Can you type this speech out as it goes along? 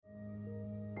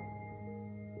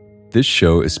This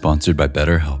show is sponsored by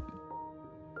BetterHelp.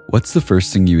 What's the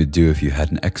first thing you would do if you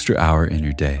had an extra hour in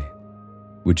your day?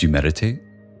 Would you meditate?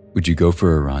 Would you go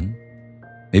for a run?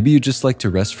 Maybe you'd just like to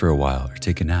rest for a while or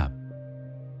take a nap.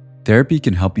 Therapy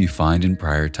can help you find and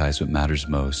prioritize what matters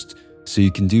most so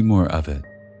you can do more of it.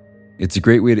 It's a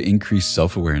great way to increase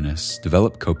self-awareness,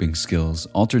 develop coping skills,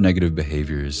 alter negative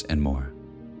behaviors, and more.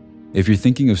 If you're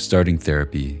thinking of starting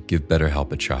therapy, give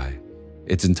BetterHelp a try.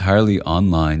 It's entirely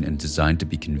online and designed to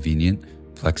be convenient,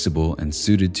 flexible, and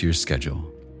suited to your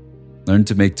schedule. Learn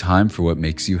to make time for what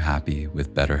makes you happy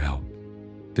with BetterHelp.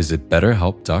 Visit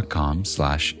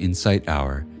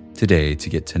betterhelp.com/insighthour today to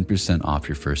get 10% off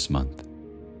your first month.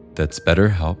 That's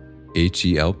BetterHelp,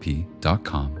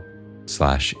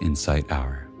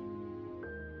 HELP.com/insighthour.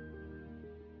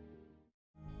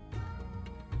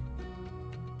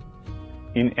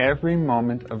 In every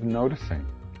moment of noticing,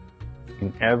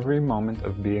 in every moment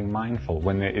of being mindful,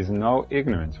 when there is no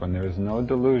ignorance, when there is no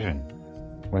delusion,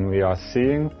 when we are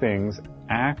seeing things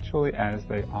actually as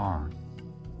they are,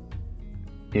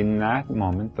 in that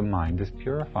moment the mind is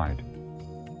purified.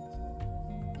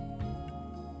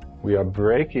 We are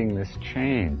breaking this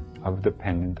chain of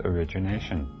dependent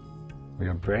origination. We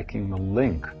are breaking the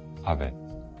link of it.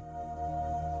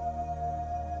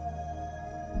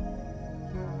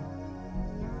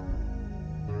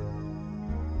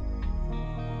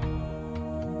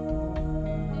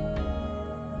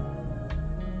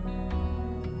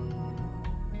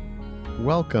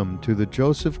 Welcome to the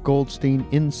Joseph Goldstein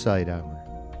Insight Hour.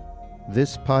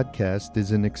 This podcast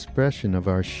is an expression of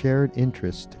our shared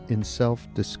interest in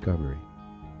self-discovery.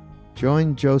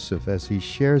 Join Joseph as he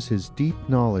shares his deep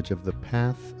knowledge of the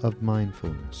path of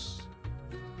mindfulness.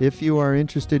 If you are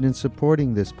interested in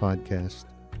supporting this podcast,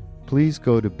 please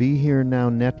go to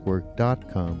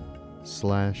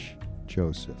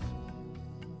BeHereNowNetwork.com/Joseph.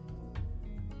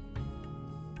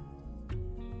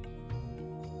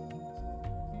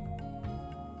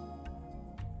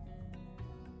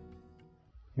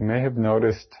 You may have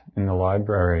noticed in the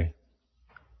library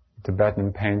a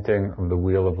Tibetan painting of the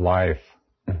Wheel of Life,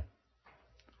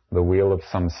 the Wheel of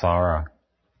Samsara.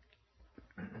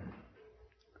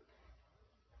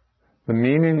 The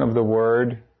meaning of the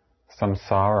word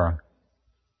samsara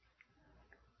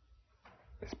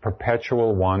is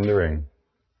perpetual wandering.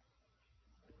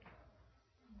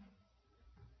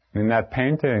 In that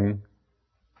painting,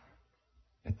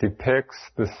 it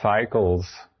depicts the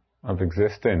cycles of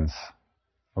existence,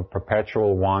 of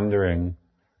perpetual wandering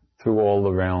through all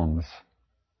the realms.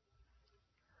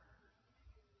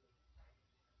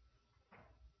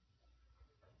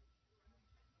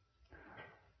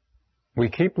 We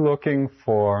keep looking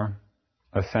for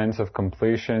a sense of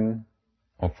completion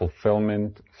or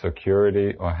fulfillment,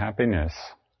 security or happiness.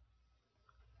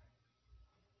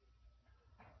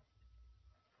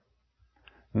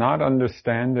 Not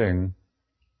understanding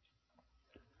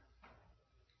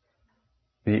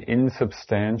the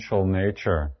insubstantial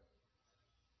nature,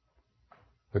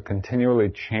 the continually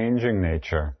changing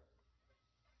nature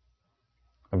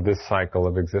of this cycle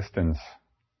of existence.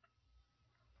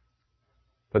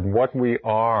 That what we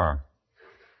are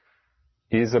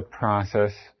is a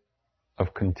process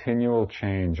of continual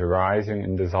change, arising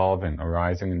and dissolving,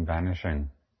 arising and vanishing.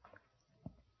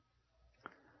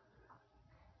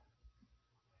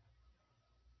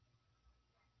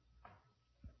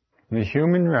 In the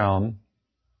human realm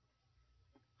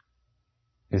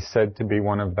is said to be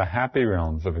one of the happy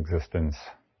realms of existence.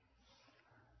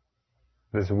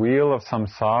 This wheel of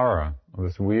samsara,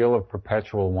 this wheel of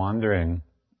perpetual wandering,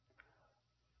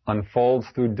 unfolds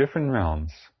through different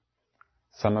realms,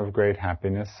 some of great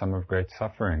happiness, some of great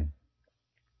suffering.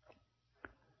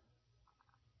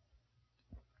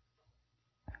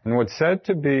 And what's said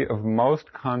to be of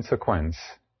most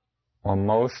consequence, or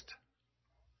most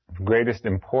of greatest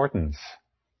importance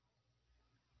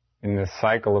in this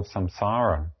cycle of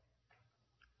samsara,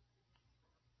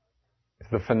 is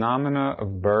the phenomena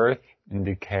of birth and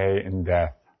decay and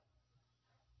death,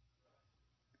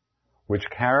 which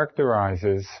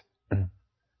characterizes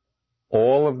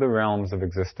all of the realms of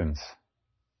existence,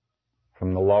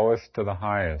 from the lowest to the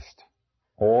highest.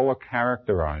 All are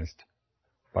characterized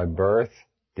by birth,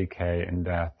 decay, and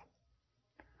death.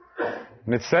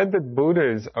 And it's said that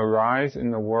Buddhas arise in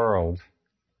the world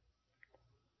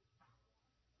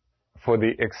for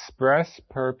the express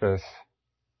purpose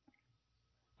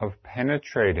of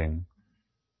penetrating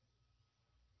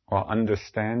or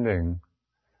understanding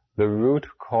the root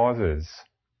causes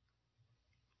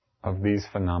of these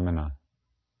phenomena.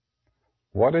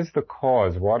 What is the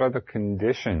cause? What are the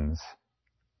conditions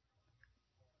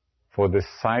for this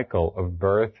cycle of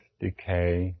birth,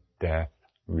 decay, death,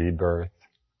 rebirth,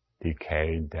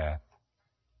 decay, death.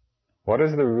 What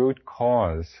is the root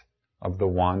cause of the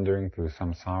wandering through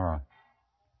samsara?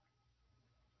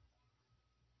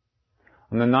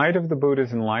 On the night of the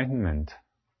Buddha's enlightenment,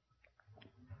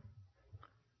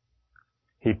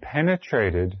 he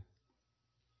penetrated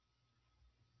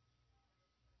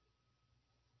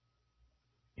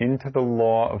into the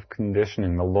law of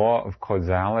conditioning, the law of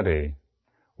causality,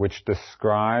 which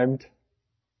described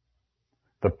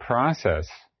the process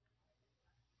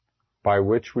by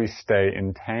which we stay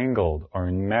entangled or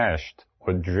enmeshed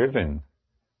or driven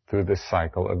through this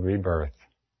cycle of rebirth.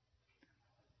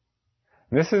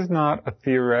 This is not a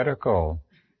theoretical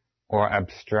or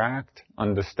abstract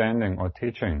understanding or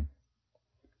teaching.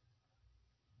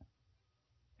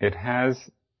 It has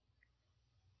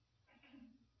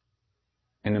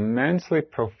an immensely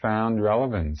profound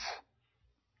relevance,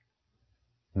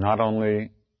 not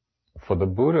only for the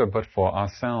Buddha, but for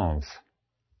ourselves.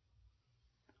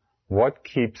 What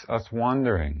keeps us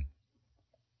wandering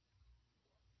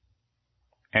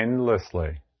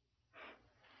endlessly?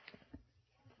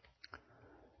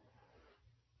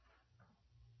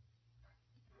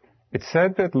 It's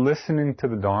said that listening to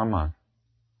the Dharma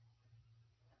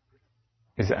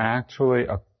is actually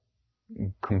a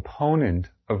component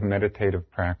of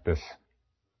meditative practice.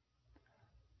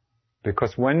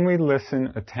 Because when we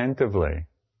listen attentively,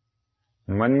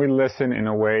 and when we listen in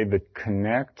a way that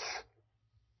connects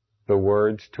the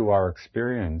words to our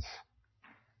experience,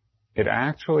 it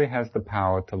actually has the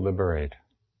power to liberate.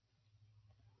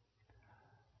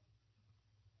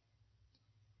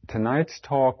 Tonight's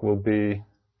talk will be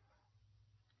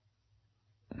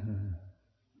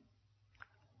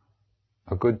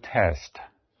a good test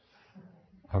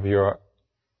of your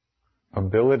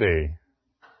ability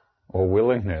or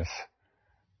willingness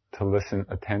to listen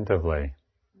attentively.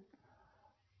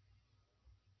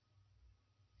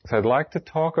 So I'd like to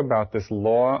talk about this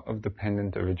law of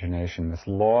dependent origination, this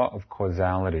law of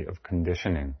causality, of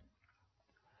conditioning,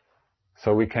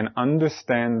 so we can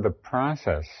understand the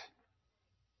process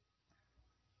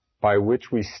by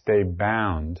which we stay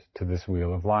bound to this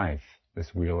wheel of life,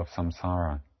 this wheel of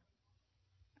samsara.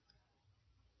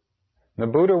 The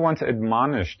Buddha once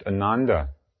admonished Ananda,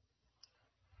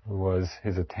 who was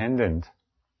his attendant,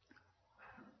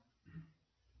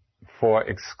 for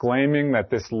exclaiming that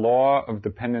this law of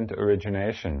dependent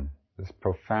origination, this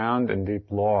profound and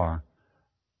deep law,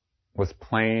 was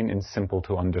plain and simple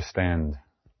to understand.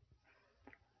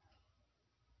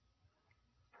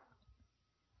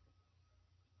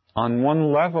 On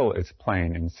one level, it's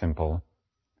plain and simple,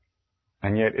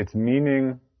 and yet its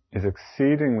meaning is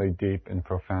exceedingly deep and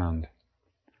profound.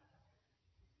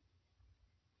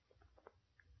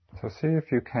 So see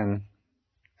if you can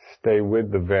stay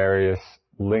with the various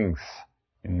links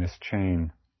in this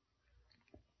chain.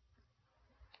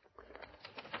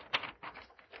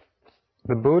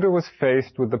 The Buddha was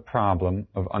faced with the problem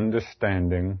of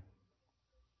understanding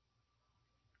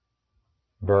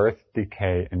birth,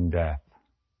 decay, and death.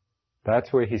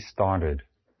 That's where he started.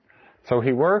 So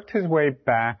he worked his way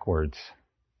backwards.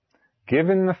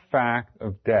 Given the fact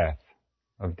of death,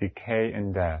 of decay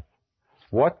and death,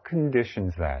 what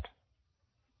conditions that?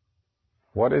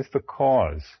 What is the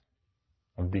cause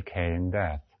of decay and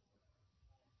death?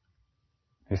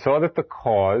 He saw that the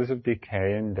cause of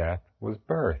decay and death was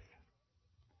birth.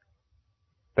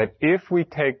 That if we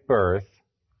take birth,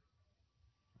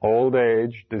 old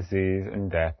age, disease,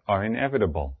 and death are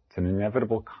inevitable. It's an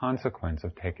inevitable consequence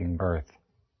of taking birth.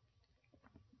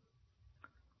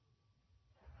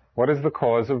 What is the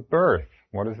cause of birth?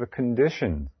 What is the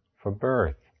condition for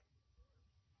birth?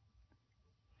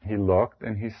 He looked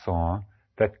and he saw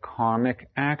that karmic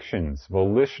actions,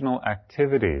 volitional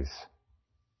activities,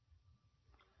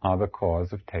 are the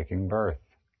cause of taking birth.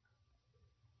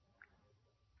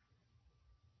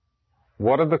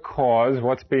 What are the cause?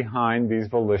 What's behind these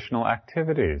volitional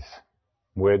activities?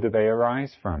 Where do they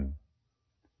arise from?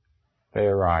 They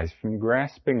arise from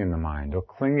grasping in the mind or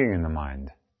clinging in the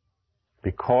mind.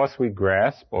 Because we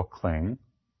grasp or cling,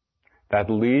 that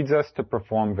leads us to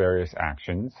perform various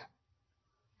actions,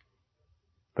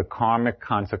 the karmic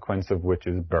consequence of which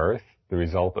is birth, the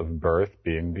result of birth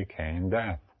being decay and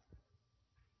death.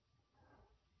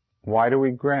 Why do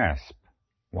we grasp?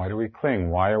 Why do we cling?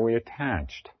 Why are we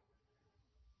attached?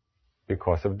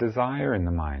 Because of desire in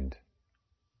the mind.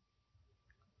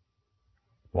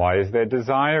 Why is there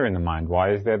desire in the mind?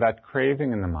 Why is there that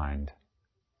craving in the mind?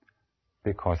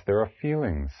 Because there are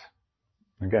feelings.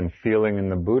 Again, feeling in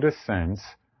the Buddhist sense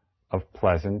of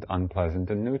pleasant, unpleasant,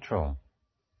 and neutral.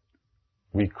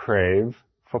 We crave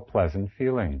for pleasant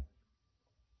feeling.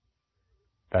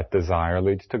 That desire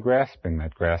leads to grasping.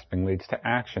 That grasping leads to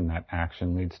action. That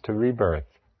action leads to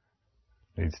rebirth,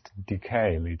 leads to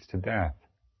decay, leads to death.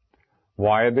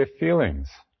 Why are there feelings?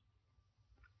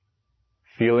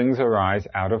 Feelings arise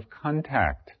out of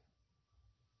contact.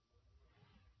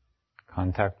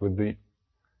 Contact with the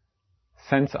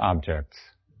sense objects.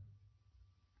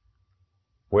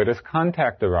 Where does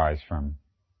contact arise from?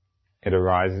 It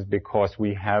arises because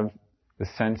we have the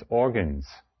sense organs,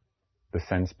 the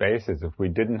sense bases. If we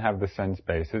didn't have the sense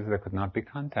bases, there could not be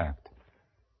contact.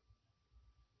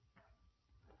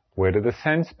 Where do the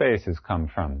sense bases come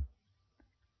from?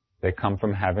 They come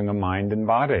from having a mind and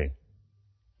body.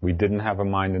 We didn't have a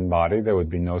mind and body, there would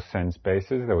be no sense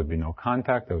bases, there would be no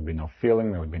contact, there would be no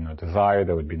feeling, there would be no desire,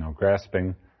 there would be no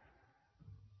grasping,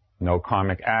 no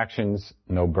karmic actions,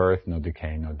 no birth, no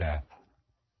decay, no death.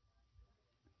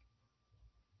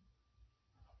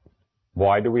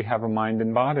 Why do we have a mind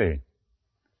and body?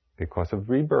 Because of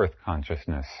rebirth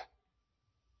consciousness.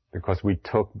 Because we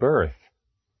took birth.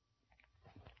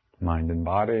 Mind and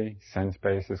body, sense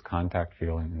bases, contact,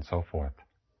 feeling, and so forth.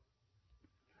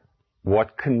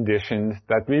 What conditions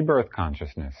that rebirth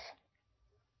consciousness?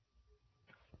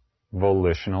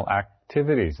 Volitional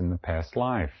activities in the past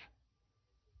life.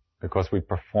 Because we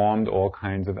performed all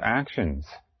kinds of actions.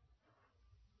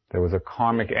 There was a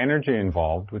karmic energy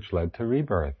involved which led to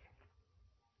rebirth.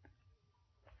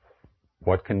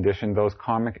 What conditioned those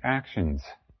karmic actions?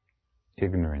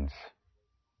 Ignorance.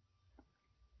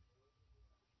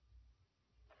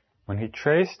 When he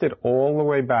traced it all the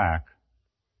way back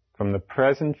from the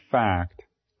present fact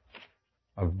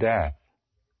of death,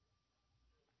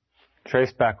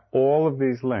 traced back all of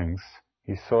these links,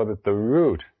 he saw that the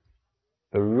root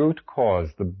cause,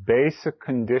 the basic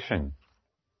condition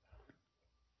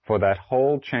for that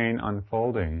whole chain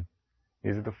unfolding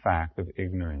is the fact of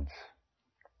ignorance.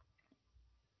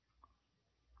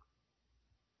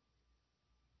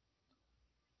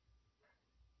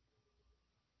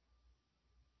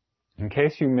 In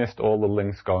case you missed all the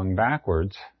links going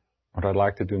backwards, what I'd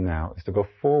like to do now is to go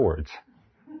forwards,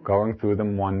 going through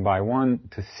them one by one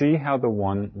to see how the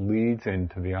one leads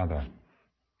into the other.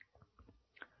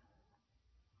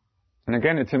 And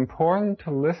again, it's important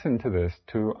to listen to this,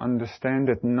 to understand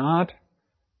it not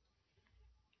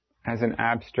as an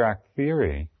abstract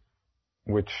theory,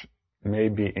 which may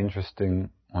be interesting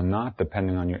or not,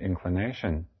 depending on your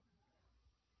inclination,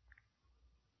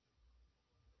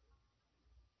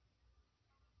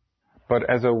 but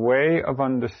as a way of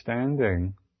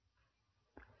understanding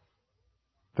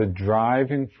the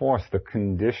driving force, the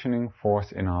conditioning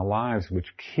force in our lives,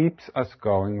 which keeps us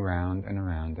going round and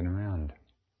around and around.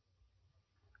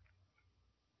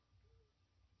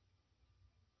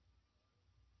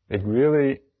 It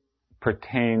really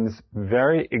pertains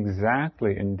very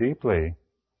exactly and deeply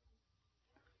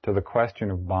to the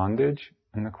question of bondage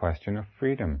and the question of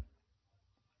freedom.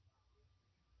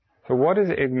 So what is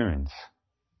ignorance?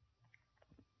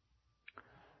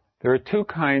 There are two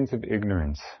kinds of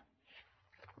ignorance.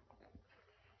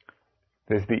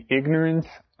 There's the ignorance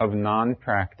of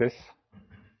non-practice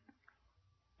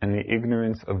and the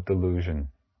ignorance of delusion.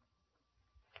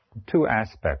 Two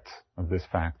aspects of this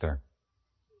factor.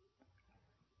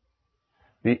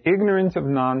 The ignorance of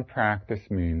non-practice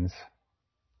means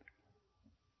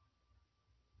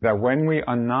that when we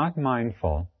are not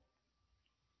mindful,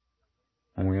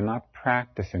 when we are not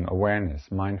practicing awareness,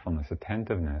 mindfulness,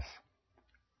 attentiveness,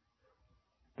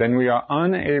 then we are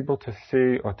unable to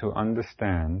see or to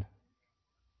understand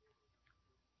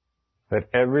that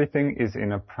everything is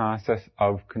in a process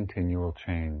of continual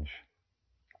change.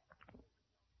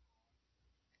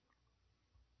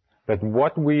 That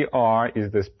what we are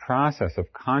is this process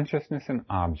of consciousness and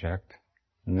object,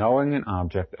 knowing an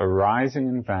object, arising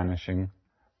and vanishing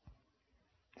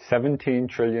 17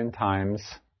 trillion times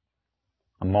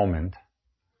a moment.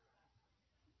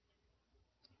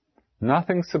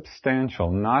 Nothing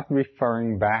substantial, not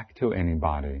referring back to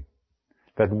anybody.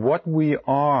 That what we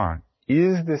are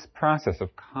is this process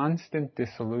of constant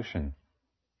dissolution.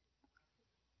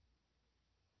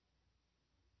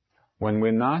 When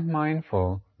we're not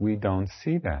mindful, we don't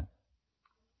see that.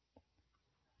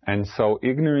 And so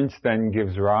ignorance then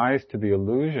gives rise to the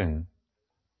illusion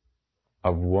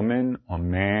of woman or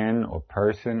man or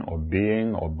person or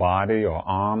being or body or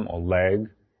arm or leg.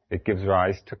 It gives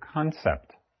rise to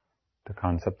concept, the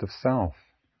concept of self.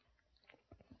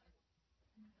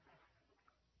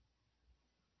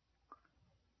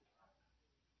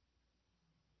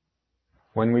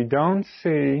 When we don't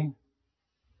see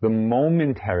the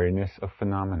momentariness of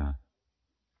phenomena,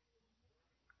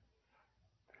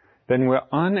 then we're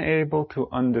unable to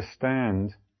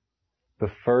understand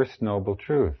the first noble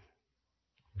truth,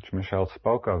 which Michelle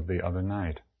spoke of the other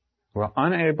night. We're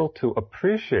unable to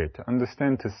appreciate, to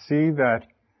understand, to see that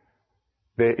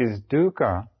there is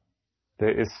dukkha,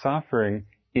 there is suffering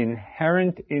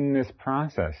inherent in this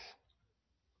process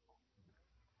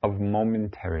of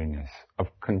momentariness, of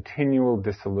continual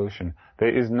dissolution.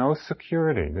 There is no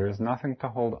security. There is nothing to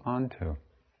hold on to.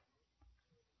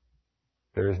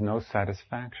 There is no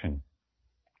satisfaction,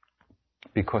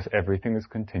 because everything is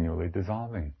continually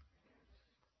dissolving.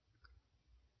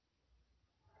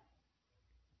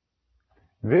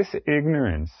 This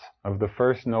ignorance of the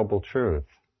first noble truth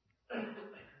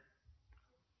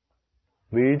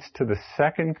leads to the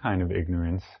second kind of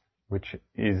ignorance, which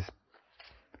is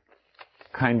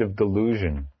kind of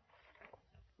delusion.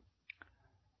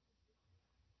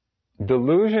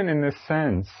 Delusion in this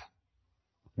sense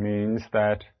means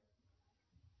that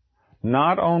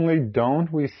not only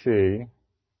don't we see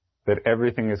that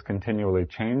everything is continually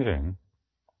changing,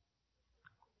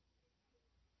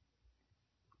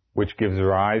 which gives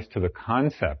rise to the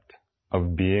concept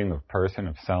of being, of person,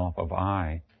 of self, of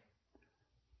I.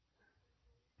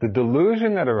 The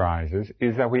delusion that arises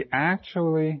is that we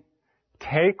actually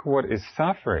take what is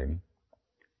suffering,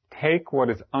 take what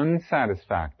is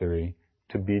unsatisfactory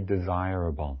to be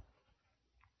desirable.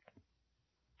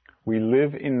 We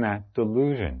live in that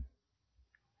delusion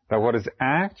that what is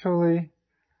actually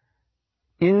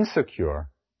insecure,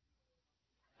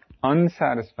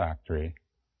 unsatisfactory,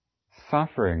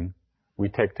 suffering, we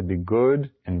take to be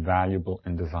good and valuable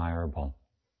and desirable.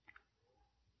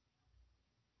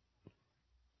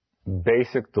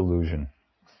 Basic delusion.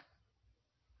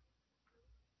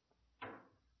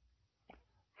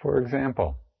 For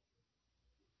example,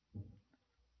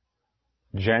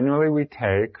 generally we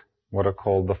take what are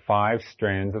called the 5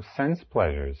 strands of sense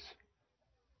pleasures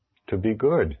to be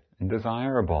good and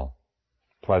desirable.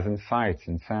 Pleasant sights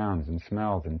and sounds and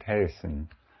smells and tastes and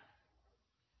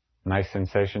nice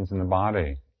sensations in the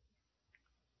body.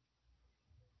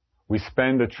 We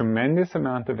spend a tremendous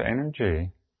amount of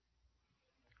energy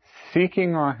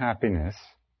seeking our happiness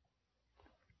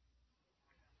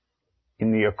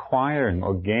in the acquiring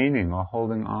or gaining or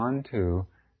holding on to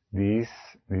these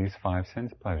 5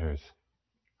 sense pleasures.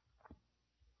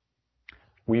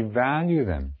 We value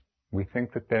them. We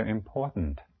think that they're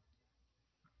important.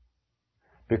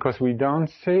 Because we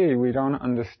don't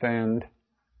understand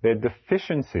their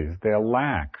deficiencies, their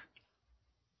lack,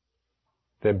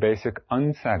 their basic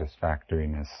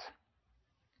unsatisfactoriness.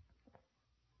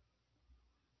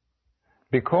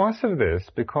 Because of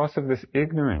this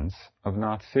ignorance of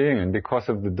not seeing, and because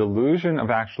of the delusion of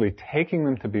actually taking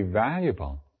them to be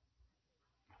valuable,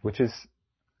 which is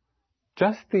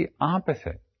just the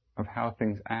opposite of how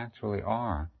things actually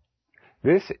are,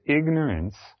 this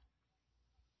ignorance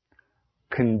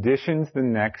conditions the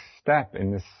next step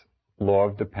in this law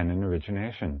of dependent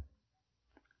origination.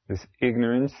 This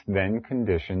ignorance then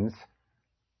conditions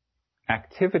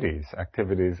activities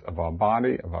of our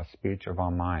body, of our speech, of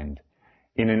our mind,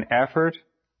 in an effort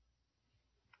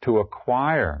to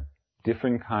acquire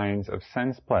different kinds of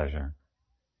sense pleasure.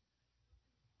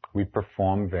 We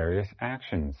perform various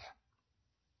actions.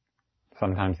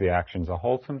 Sometimes the actions are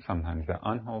wholesome, sometimes they're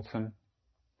unwholesome.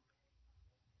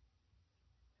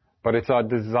 But it's our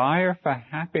desire for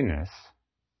happiness,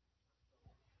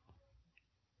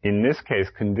 in this case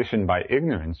conditioned by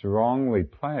ignorance, wrongly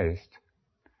placed,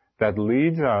 that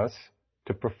leads us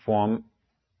to perform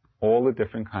all the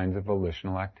different kinds of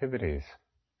volitional activities.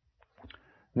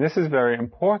 And this is very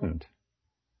important,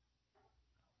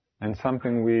 and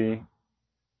something we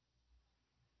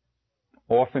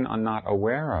often are not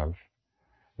aware of,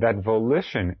 that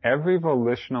volition, every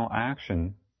volitional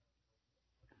action,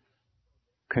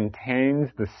 contains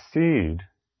the seed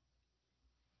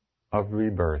of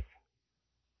rebirth.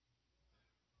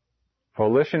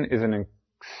 Volition is an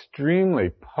extremely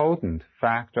potent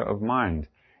factor of mind.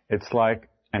 It's like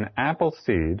an apple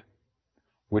seed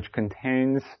which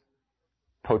contains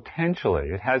potentially,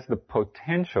 it has the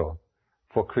potential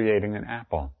for creating an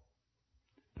apple.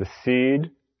 The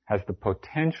seed has the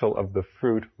potential of the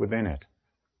fruit within it.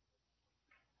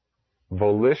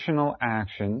 Volitional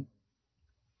action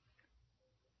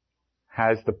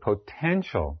has the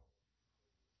potential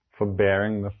for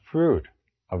bearing the fruit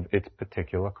of its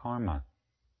particular karma.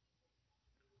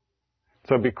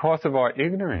 So because of our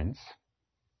ignorance,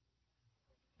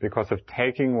 because of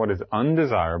taking what is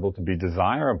undesirable to be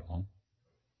desirable,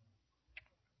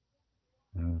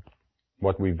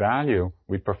 what we value,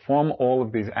 we perform all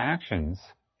of these actions,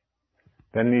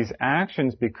 then these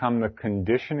actions become the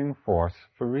conditioning force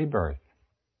for rebirth.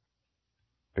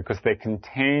 because they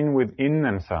contain within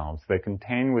themselves, they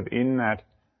contain within that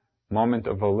moment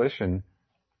of volition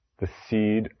the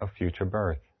seed of future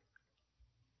birth.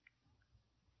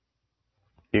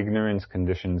 Ignorance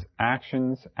conditions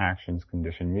actions, actions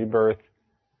condition rebirth,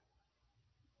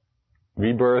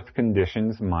 rebirth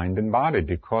conditions mind and body.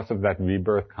 Because of that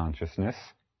rebirth consciousness,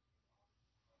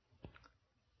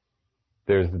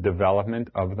 there's the development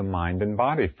of the mind and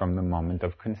body from the moment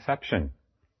of conception.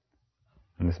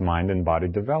 And this mind and body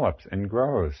develops and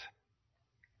grows.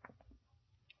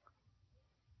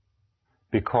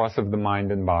 Because of the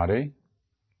mind and body,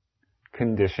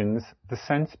 conditions the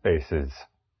sense bases.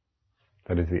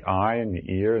 That is the eye and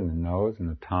the ear and the nose and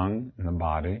the tongue and the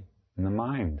body and the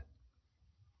mind.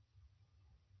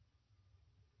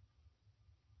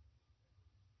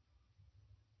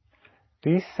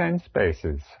 These sense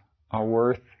bases are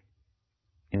worth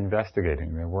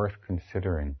investigating. They're worth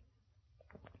considering.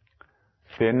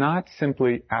 They're not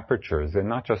simply apertures. They're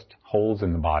not just holes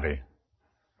in the body.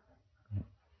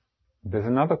 There's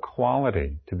another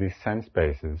quality to these sense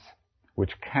bases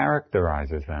which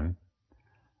characterizes them,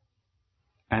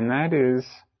 and that is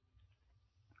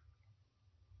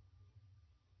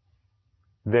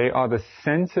they are the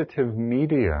sensitive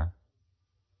media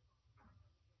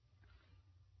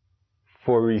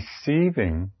for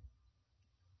receiving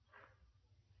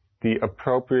the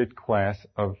appropriate class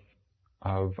of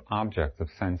objects, of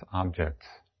sense objects.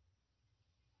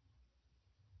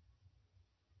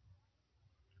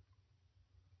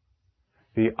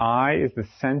 The eye is the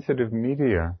sensitive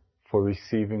media for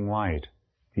receiving light,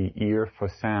 the ear for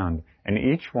sound, and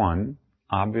each one,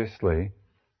 obviously,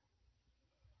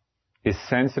 is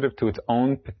sensitive to its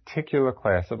own particular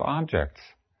class of objects.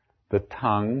 The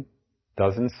tongue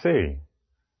doesn't see,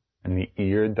 and the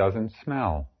ear doesn't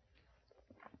smell.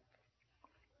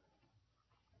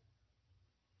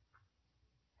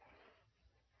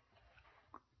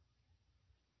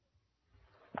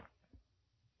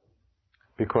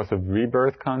 Because of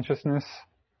rebirth consciousness,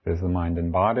 there's the mind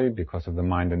and body. Because of the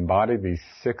mind and body, these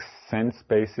 6 sense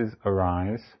bases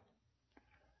arise.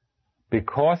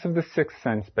 Because of the 6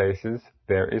 sense bases,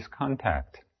 there is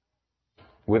contact.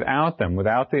 Without them,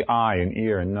 without the eye and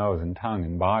ear and nose and tongue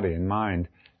and body and mind,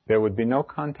 there would be no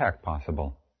contact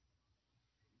possible.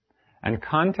 And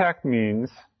contact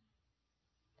means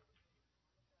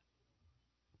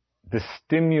the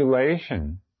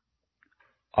stimulation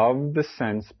of the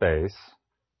sense base,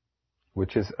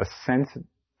 which is a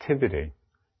sensitivity.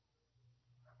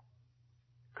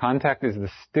 Contact is the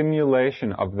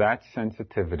stimulation of that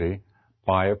sensitivity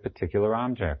by a particular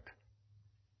object.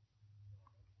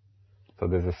 So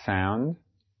there's a sound,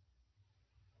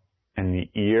 and the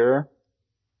ear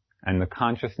and the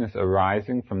consciousness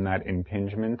arising from that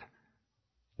impingement,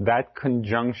 that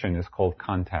conjunction is called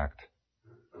contact.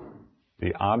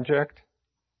 The object,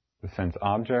 the sense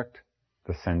object,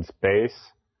 the sense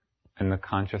base, and the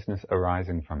consciousness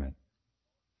arising from it.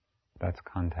 That's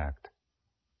contact.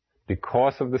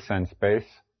 Because of the sense base,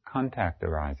 contact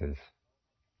arises.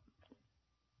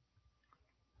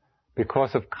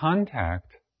 Because of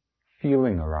contact,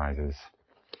 feeling arises.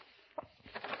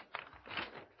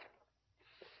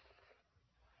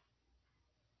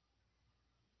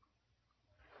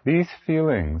 These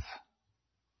feelings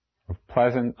of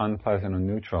pleasant, unpleasant, or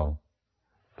neutral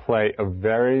play a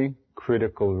very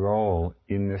critical role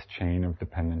in this chain of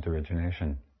dependent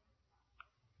origination.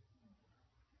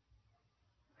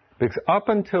 Because up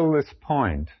until this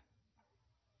point,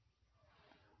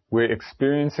 we're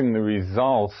experiencing the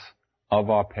results of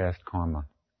our past karma.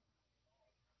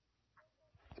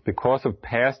 It's because of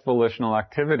past volitional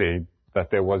activity that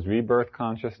there was rebirth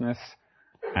consciousness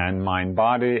and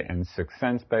mind-body and 6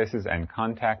 sense bases and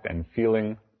contact and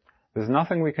feeling. There's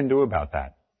nothing we can do about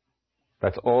that.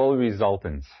 That's all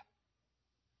resultants.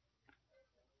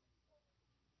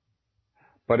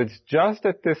 But it's just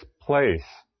at this place,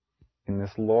 in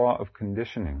this law of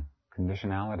conditioning,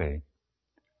 conditionality,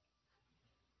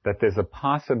 that there's a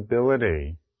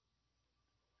possibility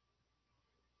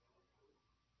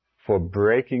for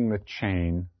breaking the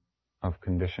chain of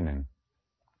conditioning.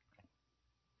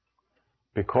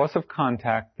 Because of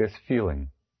contact, there's feeling.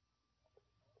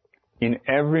 In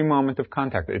every moment of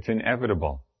contact, it's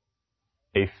inevitable.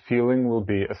 A feeling will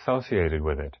be associated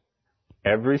with it.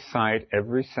 Every sight,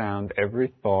 every sound,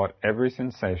 every thought, every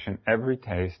sensation, every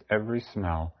taste, every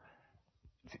smell,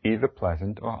 it's either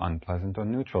pleasant or unpleasant or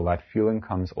neutral. That feeling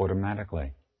comes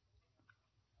automatically.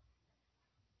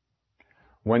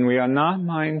 When we are not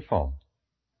mindful,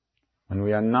 when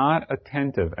we are not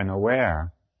attentive and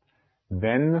aware,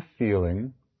 then the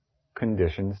feeling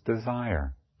conditions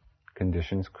desire,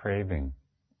 conditions craving.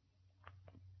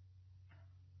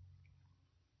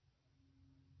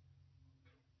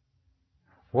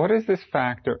 What is this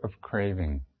factor of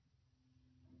craving?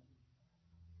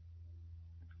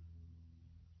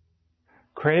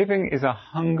 Craving is a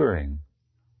hungering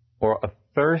or a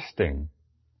thirsting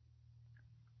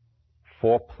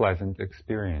for pleasant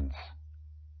experience.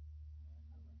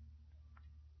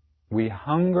 We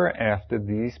hunger after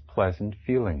these pleasant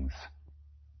feelings.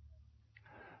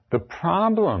 The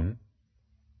problem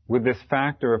with this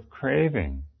factor of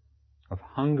craving, of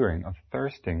hungering, of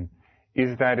thirsting,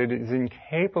 is that it is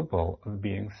incapable of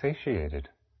being satiated.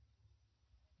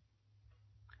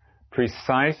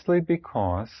 Precisely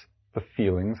because the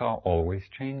feelings are always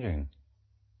changing.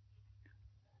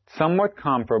 Somewhat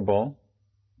comparable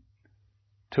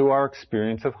to our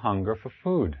experience of hunger for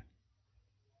food.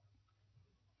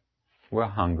 We're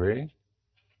hungry,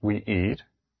 we eat,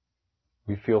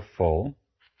 we feel full,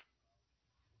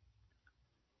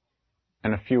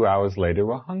 and a few hours later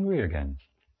we're hungry again.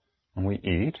 And we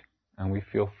eat, and we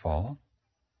feel full.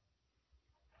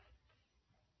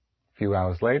 A few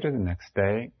hours later, the next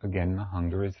day, again the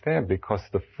hunger is there, because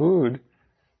the food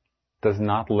does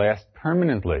not last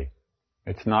permanently.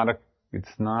 It's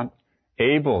not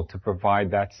able to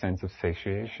provide that sense of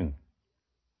satiation.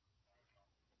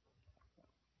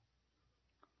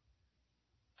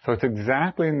 So it's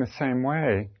exactly in the same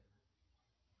way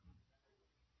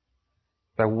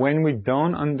that when we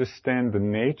don't understand the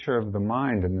nature of the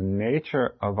mind and the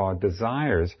nature of our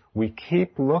desires, we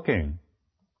keep looking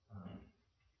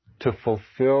to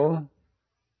fulfill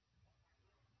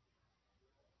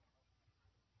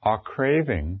our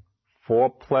craving for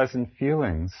pleasant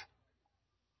feelings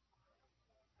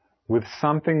with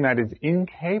something that is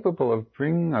incapable of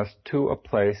bringing us to a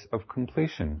place of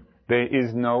completion. There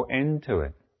is no end to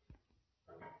it.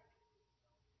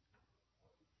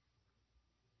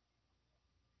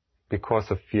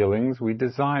 Because of feelings we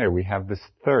desire, we have this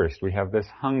thirst, we have this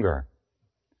hunger.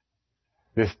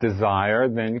 This desire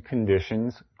then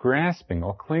conditions grasping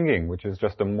or clinging, which is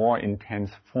just a more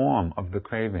intense form of the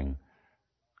craving.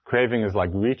 Craving is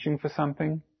like reaching for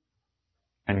something,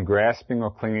 and grasping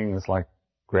or clinging is like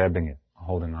grabbing it,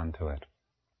 holding on to it.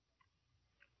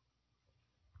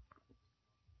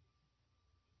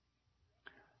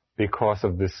 Because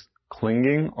of this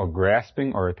clinging or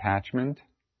grasping or attachment,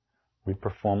 we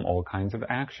perform all kinds of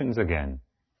actions again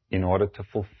in order to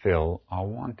fulfill our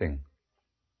wanting.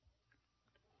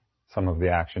 Some of the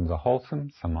actions are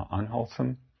wholesome, some are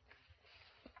unwholesome.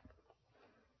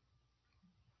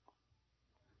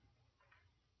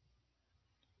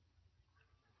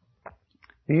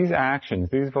 These actions,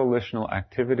 these volitional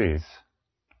activities,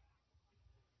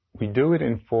 we do it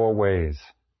in 4 ways.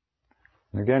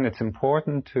 And again, it's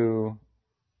important to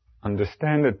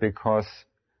understand it because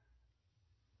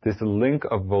this link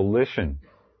of volition,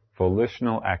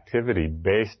 volitional activity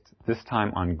based this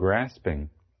time on grasping,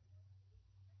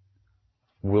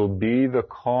 will be the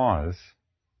cause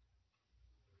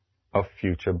of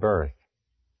future birth.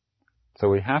 So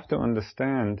we have to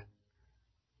understand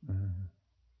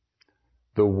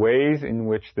the ways in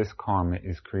which this karma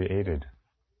is created.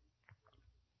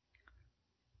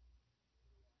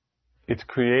 It's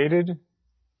created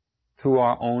through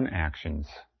our own actions.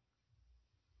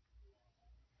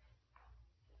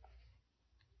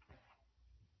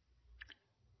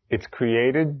 It's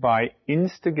created by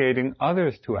instigating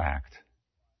others to act.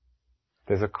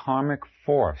 There's a karmic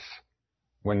force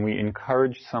when we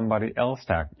encourage somebody else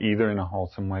to act, either in a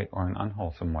wholesome way or an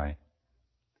unwholesome way.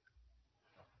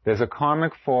 There's a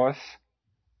karmic force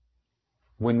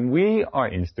when we are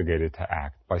instigated to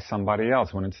act by somebody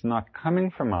else, when it's not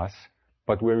coming from us,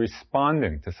 but we're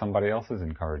responding to somebody else's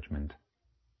encouragement.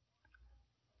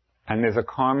 And there's a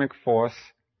karmic force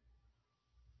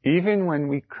even when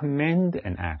we commend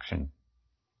an action.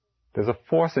 There's a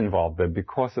force involved there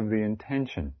because of the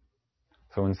intention.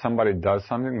 So when somebody does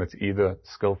something that's either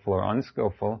skillful or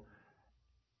unskillful,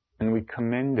 and we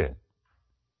commend it,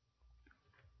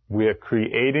 we are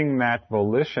creating that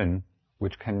volition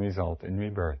which can result in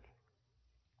rebirth.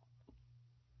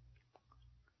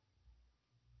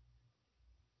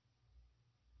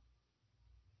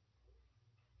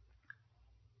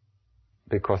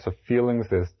 Because of feelings,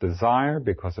 there's desire.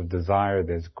 Because of desire,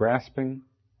 there's grasping.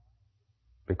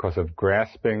 Because of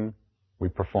grasping, we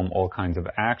perform all kinds of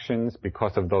actions.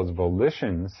 Because of those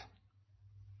volitions,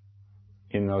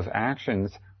 in those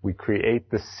actions, we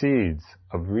create the seeds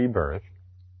of rebirth.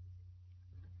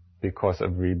 Because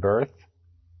of rebirth,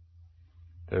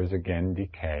 there's again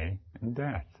decay and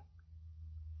death.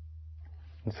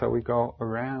 And so we go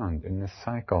around in this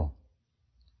cycle.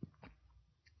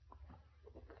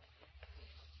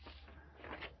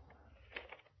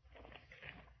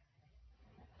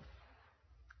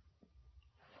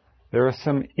 there are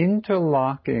some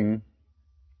interlocking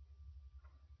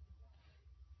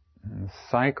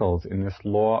cycles in this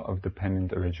law of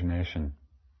dependent origination.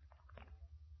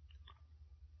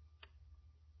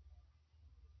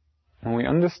 When we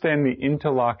understand the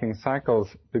interlocking cycles,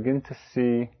 begin to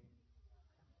see,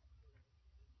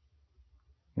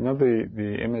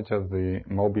 the image of the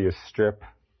Mobius strip,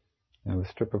 the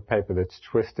strip of paper that's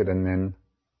twisted and then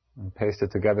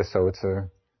pasted together, so it's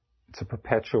a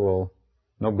perpetual,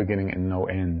 no beginning and no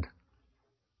end.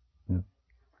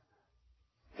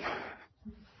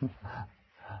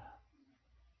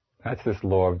 That's this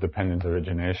law of dependent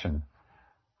origination.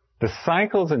 The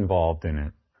cycles involved in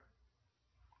it,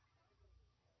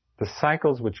 the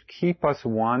cycles which keep us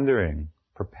wandering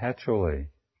perpetually,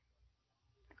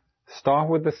 start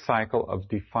with the cycle of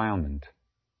defilement.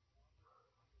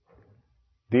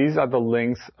 These are the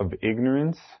links of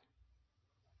ignorance,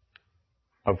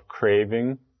 of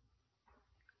craving,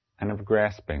 and of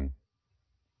grasping.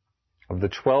 Of the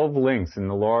 12 links in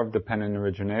the law of dependent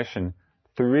origination,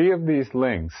 3 of these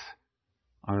links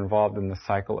are involved in the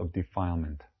cycle of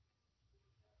defilement.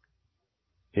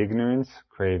 Ignorance,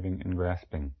 craving, and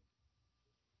grasping.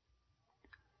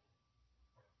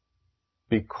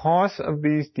 Because of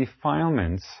these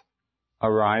defilements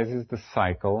arises the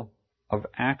cycle of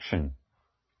action.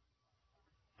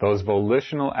 Those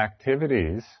volitional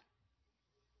activities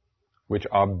which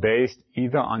are based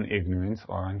either on ignorance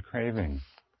or on craving.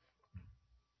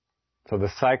 So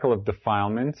the cycle of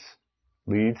defilements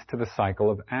leads to the cycle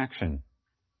of action.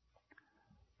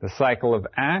 The cycle of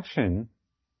action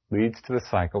leads to the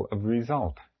cycle of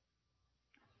result.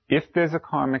 If there's a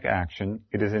karmic action,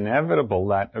 it is inevitable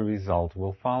that a result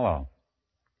will follow.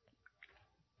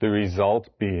 The result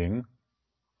being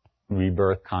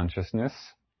rebirth consciousness,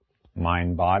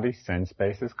 mind, body, sense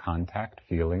bases, contact,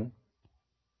 feeling.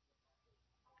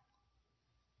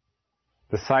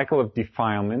 The cycle of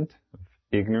defilement, of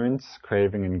ignorance,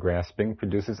 craving, and grasping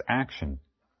produces action.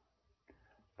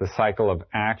 The cycle of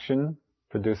action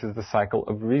produces the cycle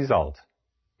of result.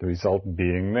 The result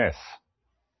being this.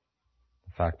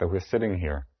 The fact that we're sitting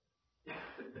here.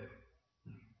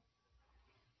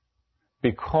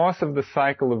 Because of the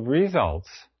cycle of results,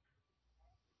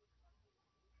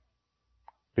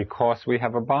 because we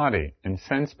have a body and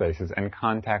sense bases and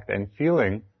contact and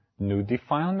feeling, new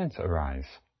defilements arise.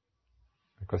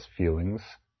 Because feelings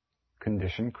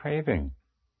condition craving.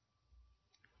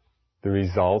 The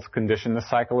results condition the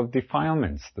cycle of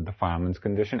defilements. The defilements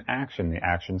condition action. The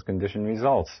actions condition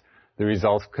results. The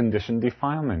results condition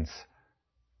defilements.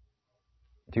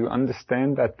 Do you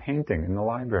understand that painting in the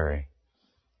library?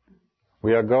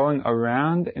 We are going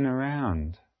around and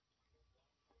around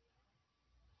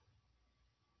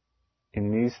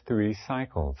in these 3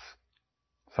 cycles.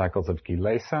 Cycles of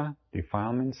kilesa,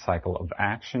 defilement, cycle of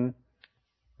action,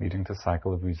 leading to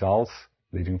cycle of results,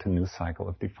 leading to new cycle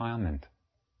of defilement.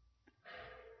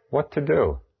 What to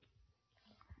do?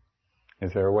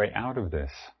 Is there a way out of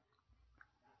this?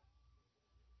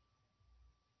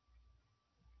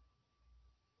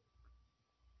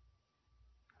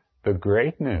 The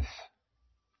greatness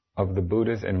of the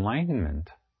Buddha's enlightenment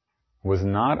was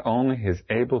not only his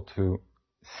able to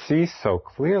see so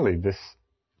clearly this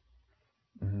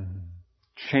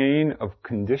chain of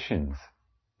conditions,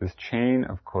 this chain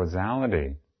of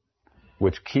causality,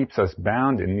 which keeps us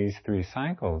bound in these 3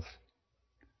 cycles,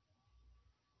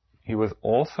 he was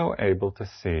also able to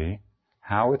see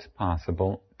how it's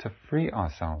possible to free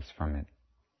ourselves from it.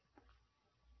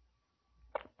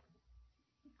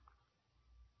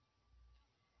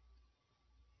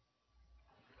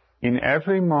 In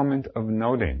every moment of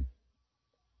noting,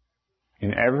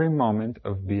 in every moment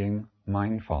of being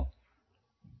mindful,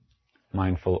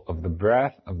 mindful of the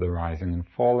breath, of the rising and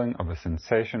falling, of a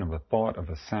sensation, of a thought, of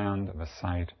a sound, of a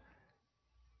sight,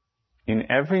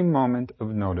 in every moment of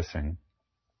noticing,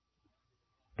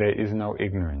 there is no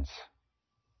ignorance.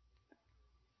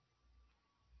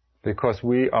 Because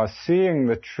we are seeing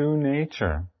the true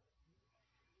nature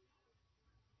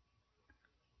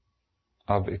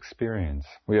of experience.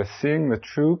 We are seeing the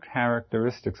true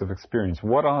characteristics of experience.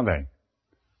 What are they?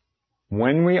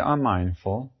 When we are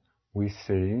mindful, we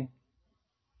see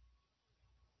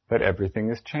that everything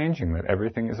is changing, that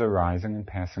everything is arising and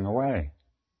passing away.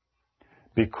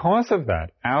 Because of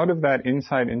that, out of that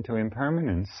insight into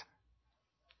impermanence,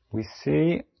 we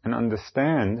see and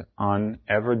understand on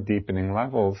ever deepening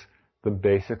levels the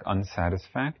basic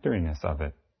unsatisfactoriness of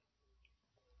it.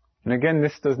 And again,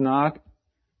 this does not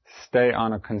stay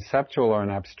on a conceptual or an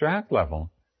abstract level.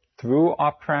 Through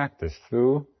our practice,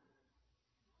 through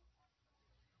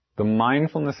the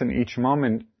mindfulness in each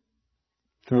moment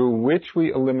through which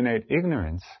we eliminate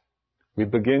ignorance, we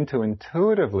begin to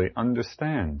intuitively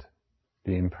understand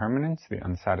the impermanence, the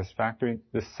unsatisfactory,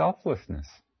 the selflessness.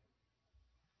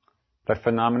 That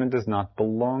phenomena does not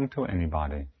belong to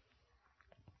anybody.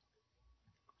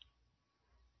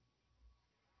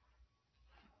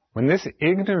 When this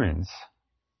ignorance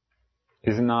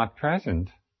is not present,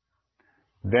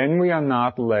 then we are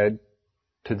not led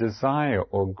to desire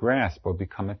or grasp or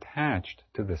become attached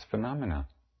to this phenomena,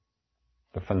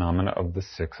 the phenomena of the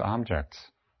six objects.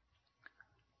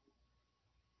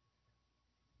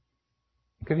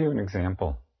 I'll give you an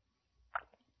example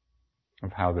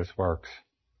of how this works.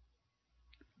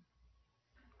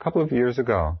 A couple of years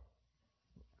ago,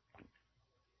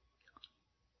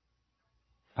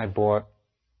 I bought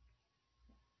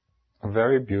a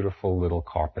very beautiful little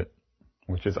carpet,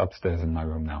 which is upstairs in my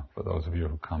room now, for those of you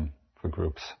who come for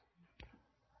groups.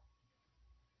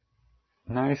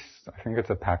 Nice, I think it's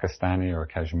a Pakistani or a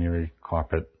Kashmiri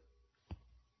carpet.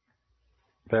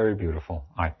 Very beautiful,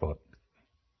 I thought.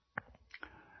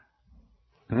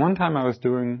 And one time I was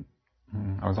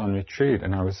on retreat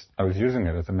and I was using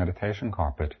it as a meditation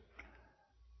carpet.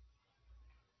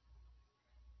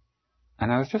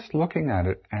 And I was just looking at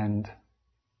it and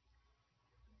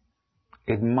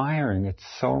admiring it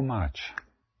so much.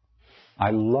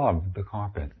 I loved the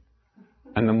carpet.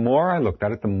 And the more I looked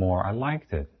at it, the more I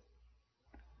liked it.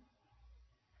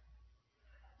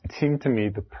 It seemed to me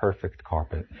the perfect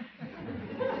carpet.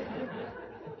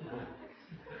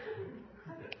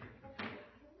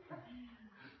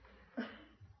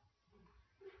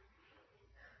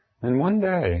 And one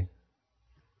day,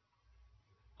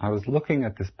 I was looking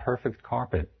at this perfect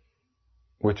carpet,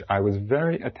 which I was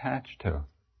very attached to.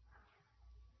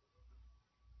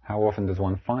 How often does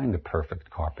one find a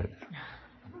perfect carpet?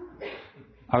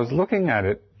 I was looking at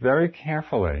it very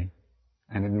carefully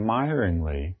and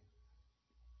admiringly,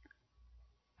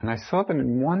 and I saw that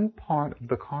in one part of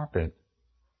the carpet,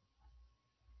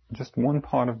 just one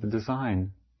part of the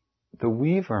design, the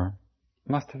weaver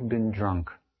must have been drunk.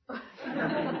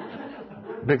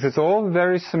 Because it's all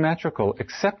very symmetrical,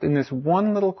 except in this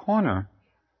one little corner,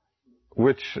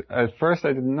 which at first I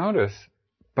didn't notice,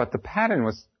 but the pattern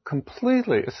was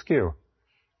completely askew.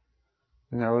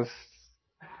 And I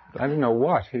didn't know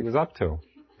what he was up to,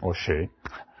 or she.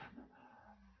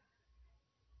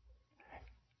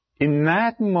 In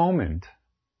that moment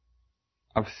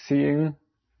of seeing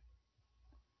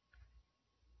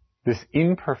this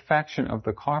imperfection of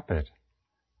the carpet,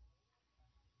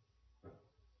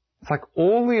 it's like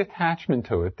all the attachment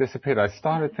to it disappeared. I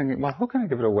started thinking, well, who can I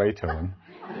give it away to? And,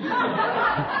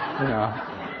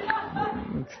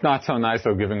 it's not so nice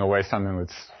though giving away something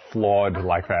that's flawed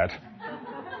like that.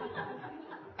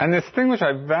 And this thing which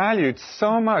I valued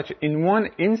so much, in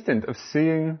one instant of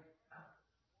seeing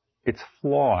its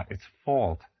flaw, its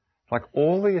fault, like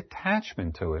all the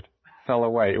attachment to it fell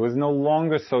away. It was no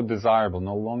longer so desirable,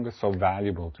 no longer so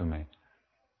valuable to me.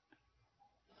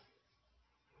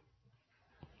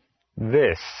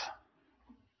 This,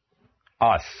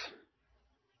 us,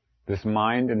 this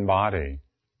mind and body,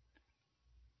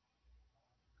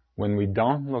 when we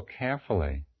don't look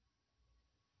carefully,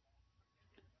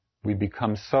 we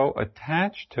become so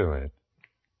attached to it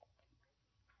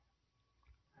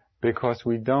because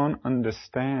we don't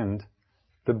understand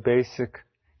the basic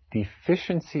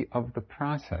deficiency of the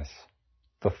process,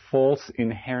 the false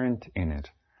inherent in it.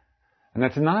 And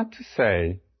that's not to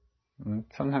say,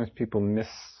 sometimes people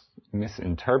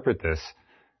misinterpret this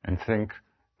and think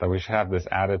that we should have this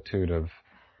attitude of,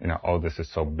 oh, this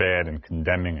is so bad, and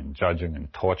condemning and judging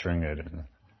and torturing it. And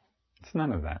it's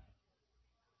none of that.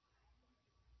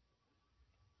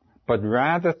 But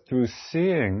rather through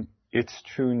seeing its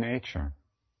true nature,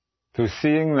 through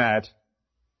seeing that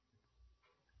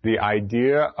the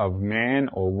idea of man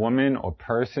or woman or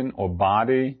person or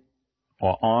body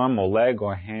or arm or leg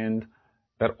or hand,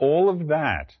 that all of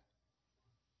that,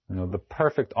 the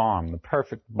perfect arm, the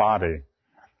perfect body,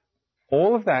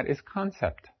 all of that is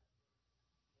concept.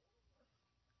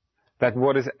 That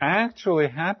what is actually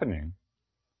happening,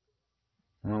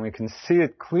 when we can see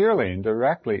it clearly and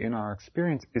directly in our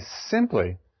experience, is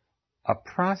simply a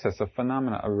process of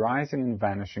phenomena arising and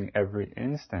vanishing every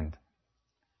instant.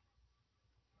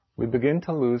 We begin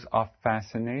to lose our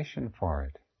fascination for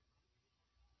it.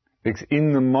 Because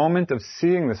in the moment of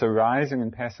seeing this arising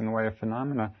and passing away of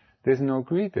phenomena, there's no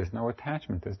greed, there's no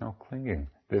attachment, there's no clinging,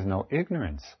 there's no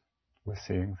ignorance. We're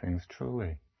seeing things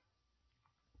truly.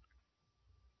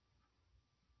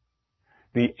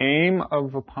 The aim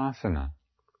of Vipassana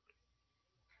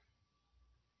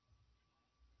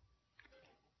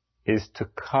is to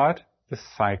cut the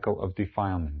cycle of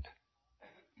defilement.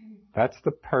 That's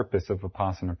the purpose of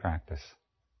Vipassana practice.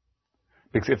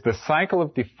 Because if the cycle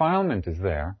of defilement is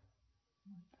there,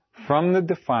 from the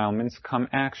defilements come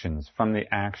actions. From the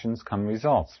actions come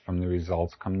results. From the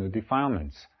results come the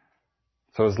defilements.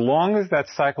 So as long as that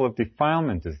cycle of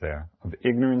defilement is there, of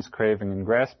ignorance, craving, and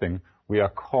grasping, we are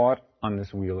caught on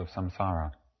this wheel of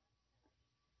samsara.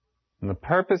 And the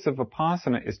purpose of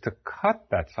vipassana is to cut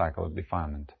that cycle of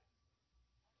defilement.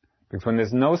 Because when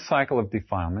there's no cycle of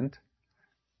defilement,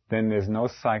 then there's no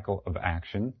cycle of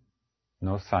action,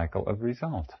 no cycle of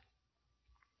result.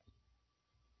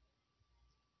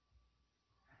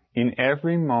 In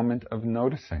every moment of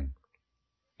noticing,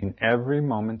 in every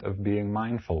moment of being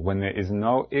mindful, when there is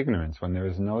no ignorance, when there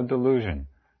is no delusion,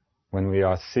 when we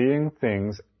are seeing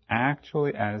things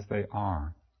actually as they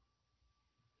are,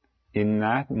 in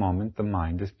that moment the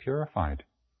mind is purified.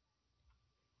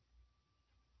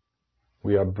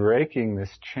 We are breaking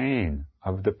this chain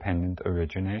of dependent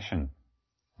origination.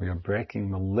 We are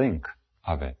breaking the link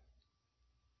of it.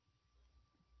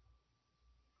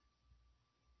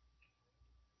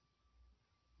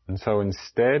 And so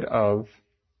instead of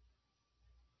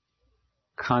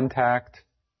contact,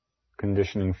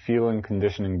 conditioning feeling,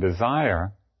 conditioning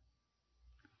desire,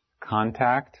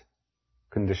 contact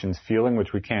conditions feeling,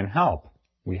 which we can't help.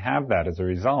 We have that as a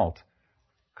result.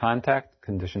 Contact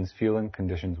conditions feeling,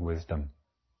 conditions wisdom.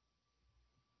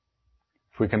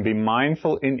 If we can be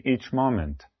mindful in each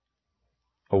moment,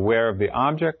 aware of the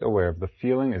object, aware of the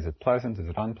feeling, is it pleasant, is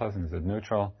it unpleasant, is it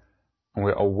neutral, and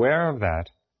we're aware of that,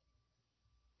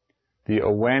 the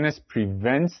awareness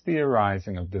prevents the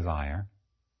arising of desire.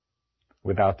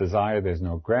 Without desire, there's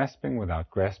no grasping. Without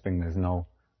grasping, there's no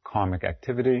karmic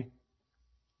activity.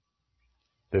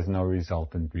 There's no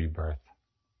resultant rebirth.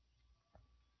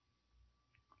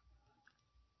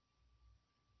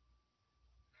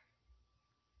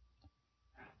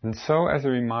 And so, as a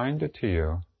reminder to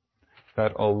you,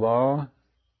 that although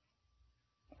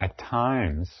at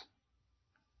times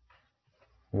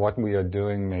what we are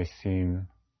doing may seem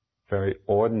very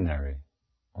ordinary,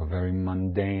 or very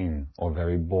mundane, or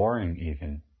very boring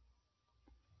even,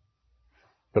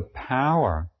 the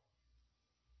power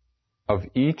of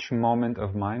each moment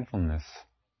of mindfulness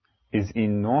is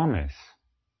enormous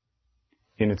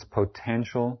in its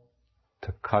potential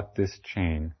to cut this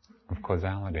chain of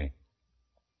causality.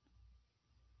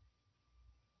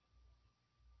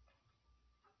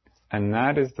 And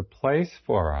that is the place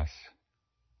for us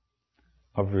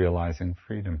of realizing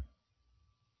freedom.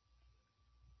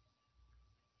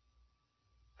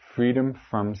 Freedom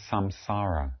from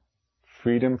samsara.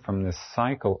 Freedom from this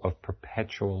cycle of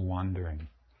perpetual wandering.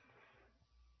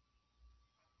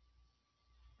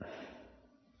 Do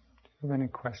you have any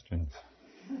questions?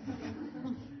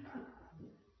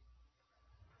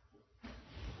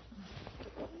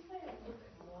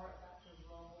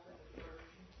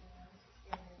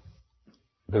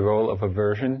 The role of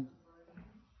aversion?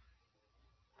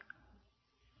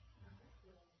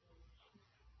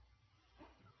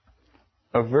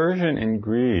 Aversion and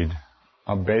greed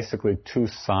are basically two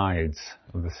sides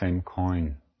of the same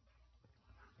coin.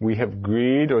 We have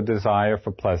greed or desire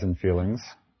for pleasant feelings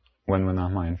when we're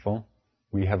not mindful.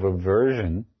 We have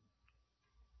aversion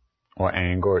or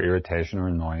anger or irritation or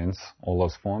annoyance, all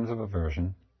those forms of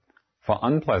aversion, for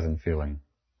unpleasant feeling.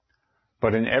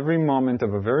 But in every moment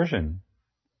of aversion,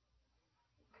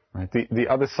 right, the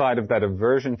other side of that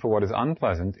aversion for what is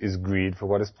unpleasant is greed for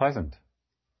what is pleasant.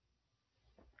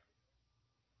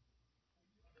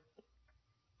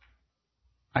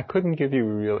 I couldn't give you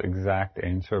a real exact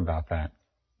answer about that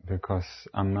because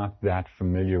I'm not that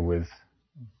familiar with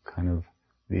kind of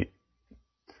the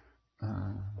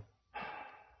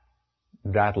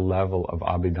that level of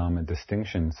Abhidhamma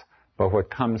distinctions. But what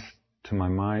comes to my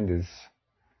mind is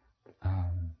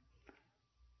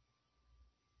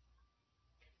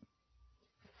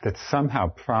that somehow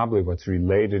probably what's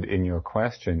related in your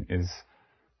question is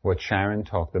what Sharon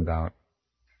talked about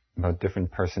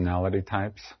different personality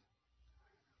types.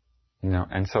 You know,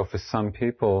 and so for some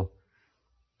people,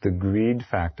 the greed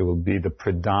factor will be the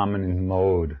predominant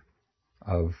mode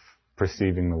of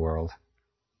perceiving the world.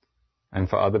 And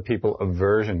for other people,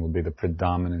 aversion will be the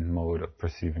predominant mode of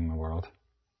perceiving the world.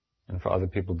 And for other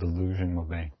people, delusion will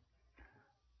be.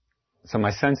 So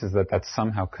my sense is that that's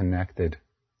somehow connected,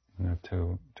 you know,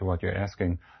 to what you're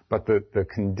asking. But the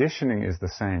conditioning is the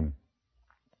same.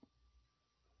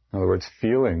 In other words,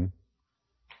 feeling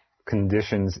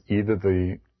conditions either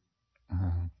the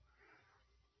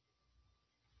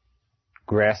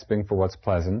grasping for what's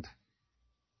pleasant,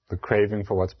 the craving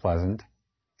for what's pleasant,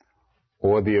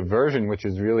 or the aversion, which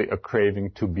is really a craving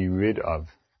to be rid of.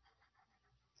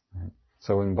 Right?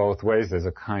 So in both ways, there's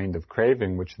a kind of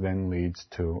craving which then leads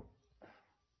to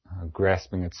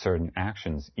grasping at certain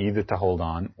actions, either to hold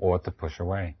on or to push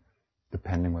away,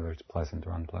 depending whether it's pleasant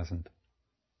or unpleasant.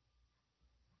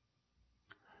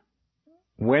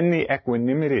 When the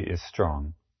equanimity is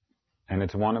strong, and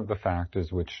it's one of the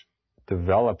factors which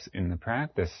develops in the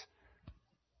practice,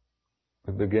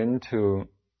 we begin to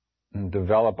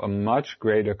develop a much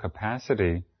greater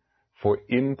capacity for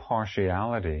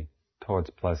impartiality towards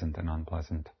pleasant and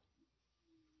unpleasant.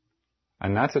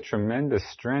 And that's a tremendous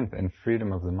strength and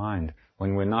freedom of the mind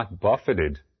when we're not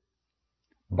buffeted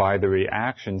by the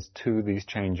reactions to these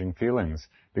changing feelings.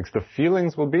 Because the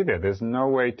feelings will be there. There's no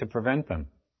way to prevent them.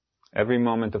 Every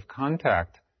moment of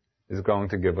contact is going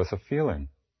to give us a feeling.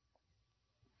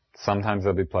 Sometimes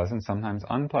they'll be pleasant, sometimes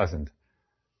unpleasant.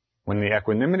 When the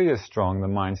equanimity is strong, the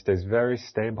mind stays very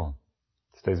stable,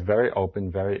 stays very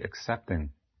open, very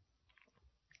accepting.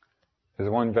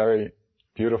 There's one very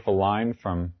beautiful line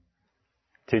from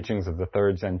Teachings of the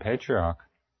Third Zen Patriarch.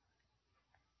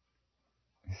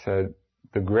 He said,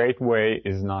 "The great way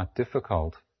is not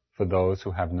difficult for those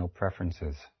who have no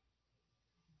preferences."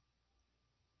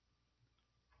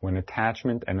 When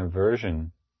attachment and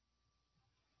aversion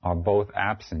are both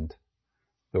absent,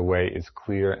 the way is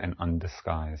clear and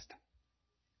undisguised.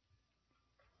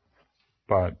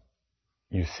 But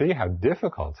you see how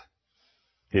difficult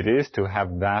it is to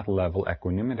have that level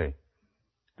equanimity,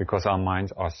 because our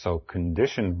minds are so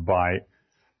conditioned by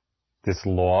this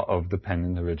law of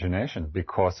dependent origination.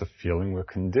 Because of feeling, we're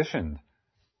conditioned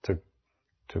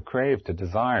to crave, to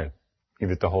desire,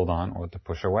 either to hold on or to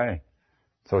push away.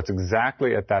 So it's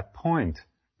exactly at that point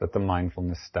that the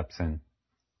mindfulness steps in.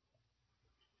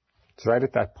 It's right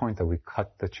at that point that we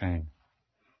cut the chain.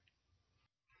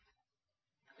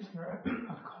 Is there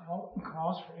a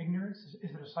cause for ignorance?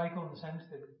 Is it a cycle in the sense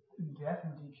that death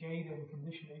and decay then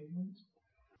condition ignorance?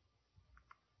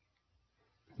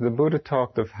 The Buddha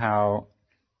talked of how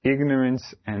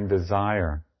ignorance and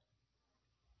desire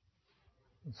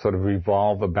sort of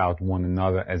revolve about one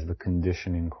another as the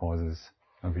conditioning causes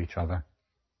of each other.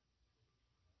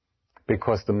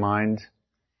 Because the mind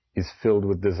is filled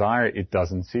with desire, it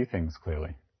doesn't see things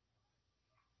clearly.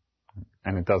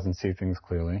 And it doesn't see things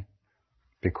clearly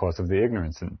because of the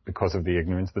ignorance. And because of the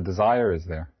ignorance, the desire is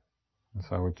there. And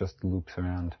so it just loops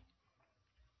around.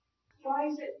 Why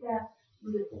is it that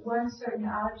with one certain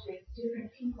object,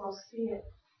 different people see it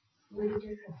with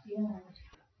different feelings?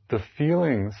 The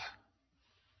feelings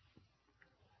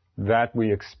that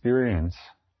we experience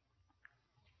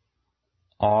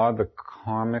are the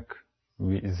karmic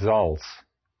results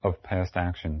of past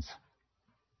actions.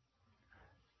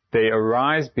 They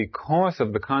arise because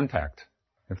of the contact.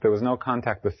 If there was no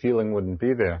contact, the feeling wouldn't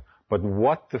be there. But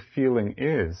what the feeling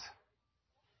is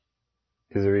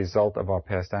a result of our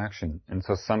past action. And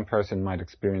so some person might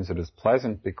experience it as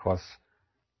pleasant because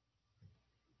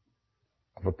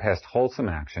of a past wholesome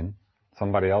action.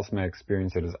 Somebody else may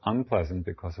experience it as unpleasant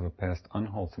because of a past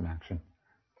unwholesome action.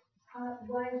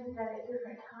 Why is it that at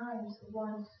different times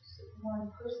one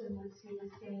person would see the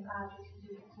same object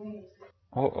in different ways?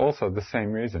 Also the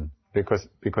same reason.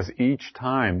 Because each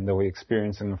time that we're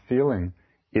experiencing a feeling,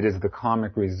 it is the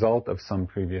karmic result of some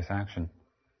previous action.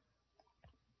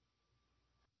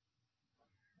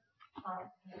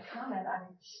 In the comment, I'm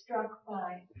struck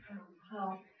by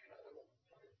how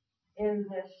in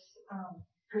this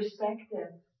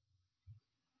perspective,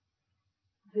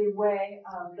 the way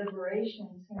of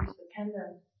liberation seems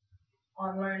dependent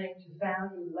on learning to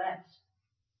value less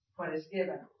what is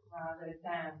given rather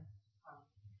than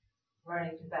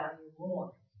learning to value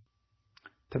more.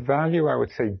 To value, I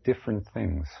would say, different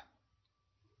things.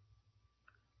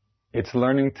 It's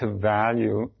learning to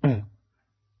value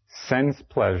sense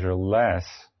pleasure less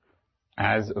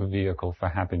as a vehicle for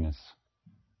happiness.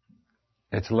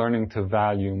 It's learning to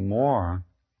value more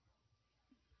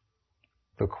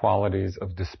the qualities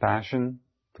of dispassion,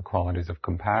 the qualities of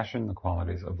compassion, the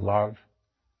qualities of love,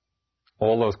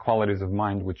 all those qualities of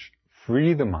mind which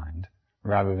free the mind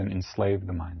rather than enslave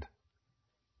the mind.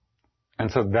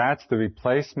 And so that's the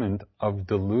replacement of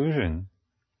delusion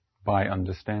by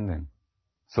understanding,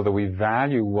 so that we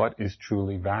value what is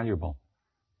truly valuable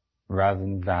rather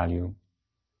than value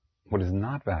what is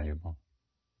not valuable.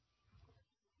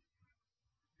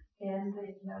 And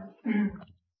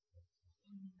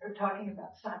we're talking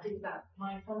about sati, about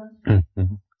mindfulness.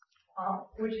 Mm-hmm.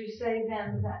 Would you say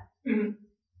then that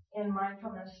in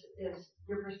mindfulness is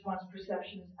one's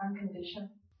perception is unconditioned?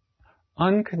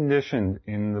 Unconditioned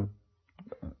in the...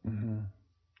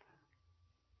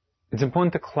 It's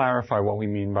important to clarify what we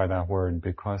mean by that word,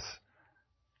 because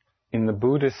in the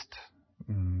Buddhist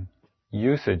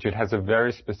usage, it has a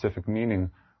very specific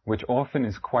meaning, which often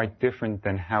is quite different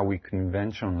than how we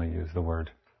conventionally use the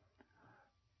word.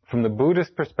 From the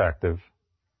Buddhist perspective,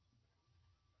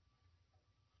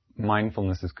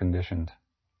 mindfulness is conditioned.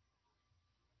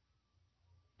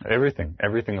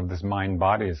 Everything of this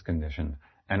mind-body is conditioned,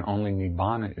 and only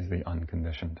Nibbana is the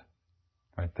unconditioned.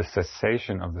 Right? The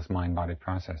cessation of this mind-body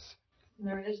process. And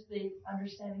there is the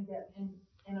understanding that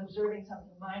in observing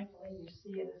something mindfully, you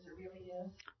see it as it really is.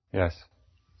 Yes.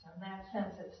 So in that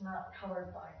sense, it's not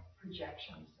colored by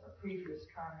projections or previous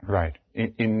karma. Right.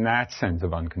 In that sense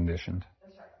of unconditioned.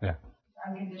 That's right.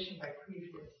 Yeah. Unconditioned by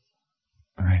previous.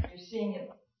 Right. You're seeing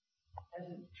it as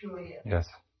it truly is. Yes.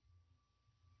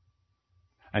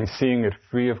 And seeing it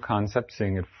free of concept,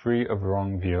 seeing it free of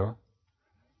wrong view.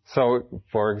 So,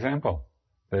 for example,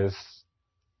 there's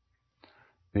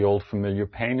the old familiar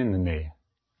pain in the knee,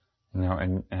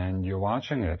 and you're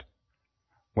watching it.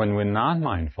 When we're not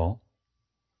mindful,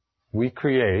 we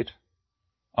create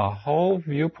a whole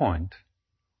viewpoint,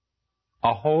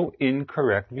 a whole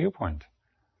incorrect viewpoint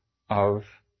of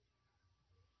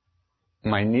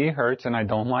my knee hurts and I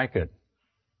don't like it.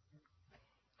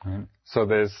 Right? So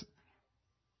there's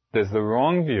the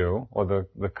wrong view, or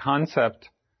the concept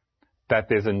that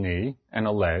there's a knee and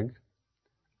a leg,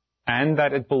 and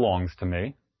that it belongs to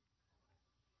me.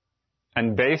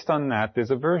 And based on that,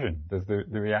 there's aversion. There's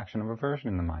the reaction of aversion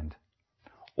in the mind.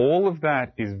 All of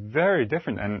that is very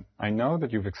different, and I know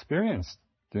that you've experienced,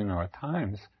 at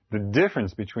times, the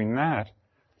difference between that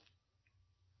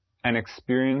and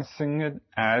experiencing it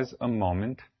as a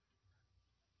moment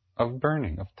of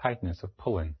burning, of tightness, of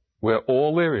pulling, where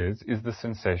all there is the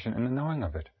sensation and the knowing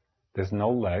of it. There's no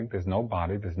leg, there's no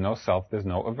body, there's no self, there's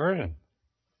no aversion.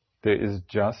 There is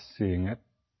just seeing it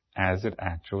as it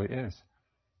actually is.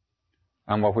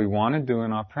 And what we want to do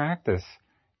in our practice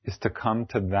is to come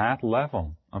to that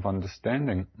level of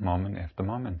understanding moment after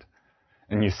moment.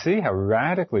 And you see how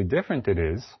radically different it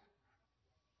is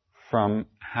from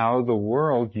how the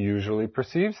world usually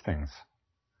perceives things,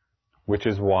 which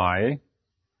is why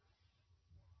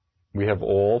we have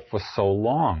all for so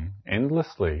long,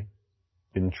 endlessly,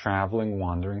 been traveling,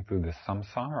 wandering through this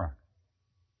samsara.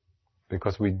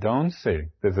 Because we don't see,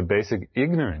 there's a basic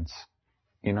ignorance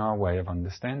in our way of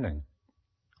understanding,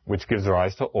 which gives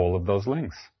rise to all of those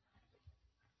links.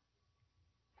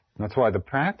 And that's why the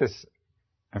practice,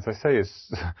 as I say,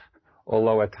 is,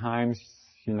 although at times,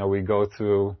 we go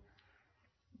through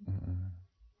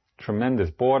tremendous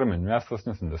boredom and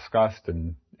restlessness and disgust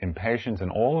and impatience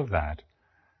and all of that,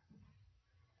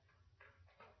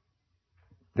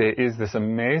 there is this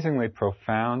amazingly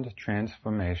profound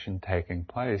transformation taking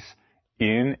place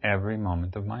in every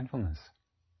moment of mindfulness,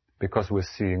 because we're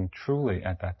seeing truly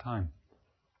at that time.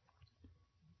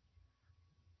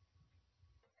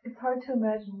 It's hard to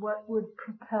imagine what would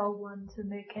propel one to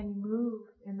make any move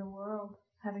in the world,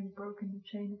 having broken the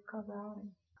chain of causality.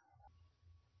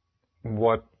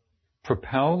 What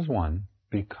propels one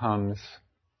becomes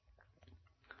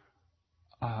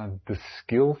the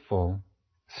skillful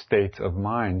states of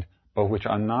mind, but which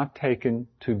are not taken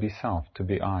to be self, to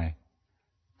be I.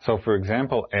 So, for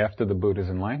example, after the Buddha's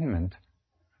enlightenment,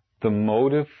 the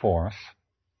motive force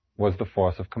was the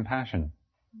force of compassion.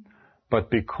 But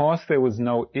because there was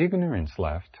no ignorance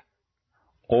left,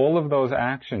 all of those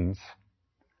actions,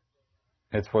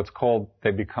 it's what's called,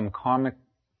 they become karmically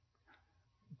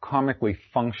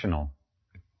functional.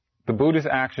 The Buddha's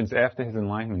actions after his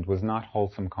enlightenment was not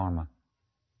wholesome karma.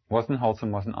 It wasn't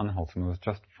wholesome, wasn't unwholesome, it was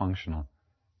just functional.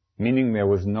 Meaning there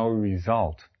was no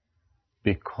result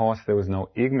because there was no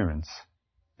ignorance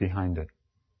behind it.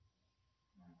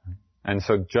 And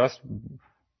so just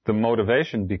the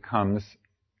motivation becomes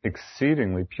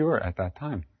exceedingly pure at that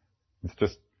time. It's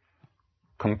just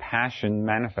compassion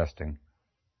manifesting.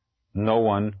 No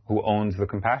one who owns the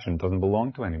compassion doesn't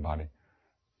belong to anybody.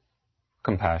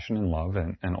 Compassion and love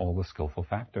and all the skillful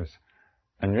factors.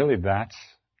 And really that's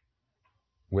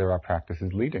where our practice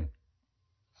is leading.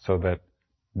 So that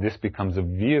this becomes a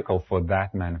vehicle for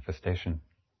that manifestation.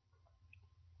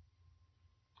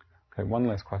 Okay, one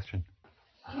last question.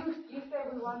 You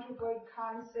said we want to avoid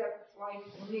concepts like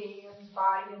me and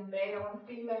body and male and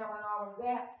female and all of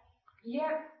that.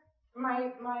 Yet,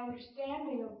 my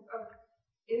understanding of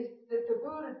is that the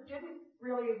Buddha didn't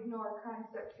really ignore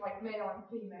concepts like male and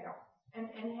female and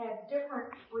had different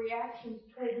reactions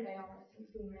toward maleness and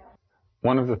female.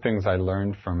 One of the things I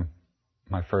learned from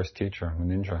my first teacher,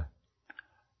 Munindra,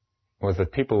 was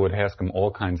that people would ask him all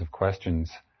kinds of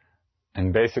questions,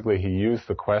 and basically he used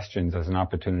the questions as an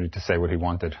opportunity to say what he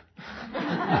wanted.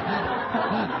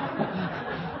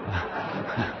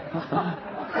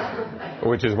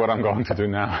 Which is what I'm going to do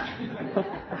now.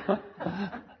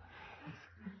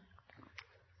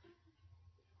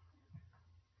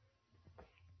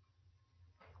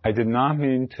 I did not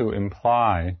mean to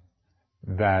imply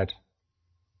that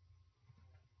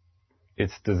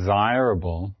it's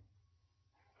desirable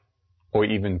or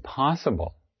even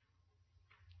possible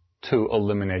to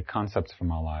eliminate concepts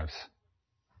from our lives.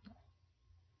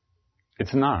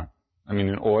 It's not. I mean,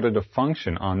 in order to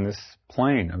function on this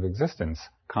plane of existence,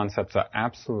 concepts are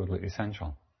absolutely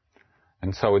essential.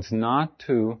 And so it's not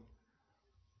to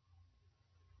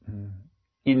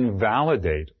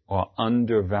invalidate or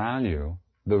undervalue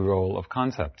the role of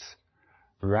concepts.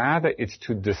 Rather, it's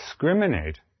to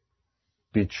discriminate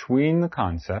between the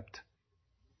concept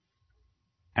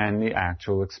and the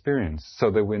actual experience, so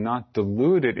that we're not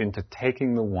deluded into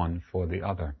taking the one for the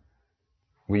other.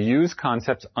 We use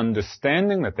concepts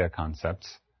understanding that they're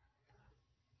concepts.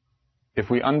 If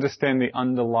we understand the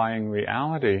underlying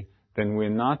reality, then we're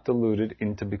not deluded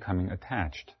into becoming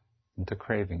attached, into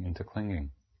craving, into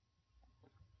clinging.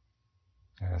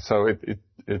 Yeah, so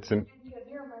it's an... Did you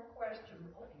hear my question?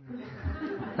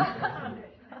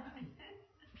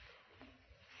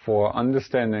 For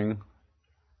understanding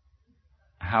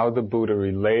how the Buddha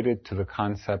related to the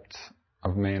concepts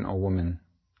of man or woman,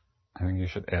 I think you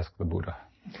should ask the Buddha.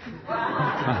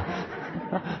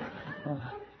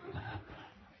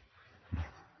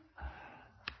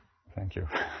 Thank you.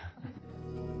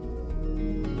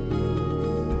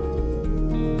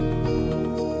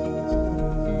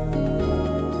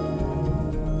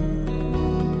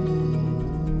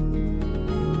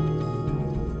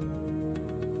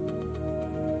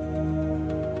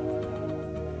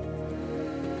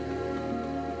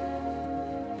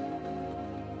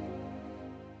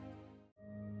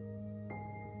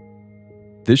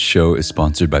 This show is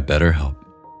sponsored by BetterHelp.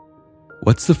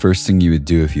 What's the first thing you would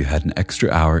do if you had an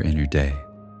extra hour in your day?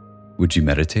 Would you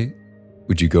meditate?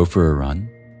 Would you go for a run?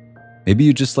 Maybe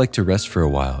you'd just like to rest for a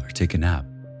while or take a nap.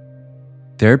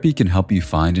 Therapy can help you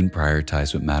find and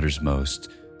prioritize what matters most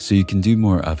so you can do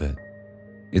more of it.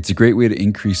 It's a great way to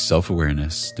increase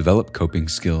self-awareness, develop coping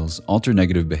skills, alter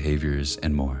negative behaviors,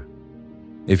 and more.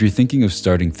 If you're thinking of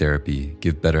starting therapy,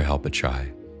 give BetterHelp a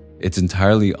try. It's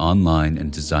entirely online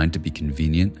and designed to be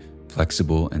convenient,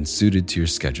 flexible, and suited to your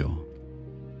schedule.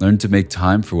 Learn to make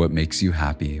time for what makes you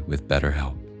happy with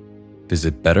BetterHelp.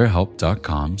 Visit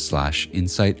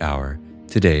betterhelp.com/insighthour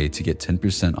today to get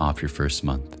 10% off your first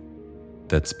month.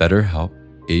 That's BetterHelp,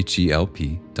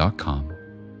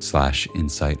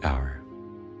 HELP.com/insighthour.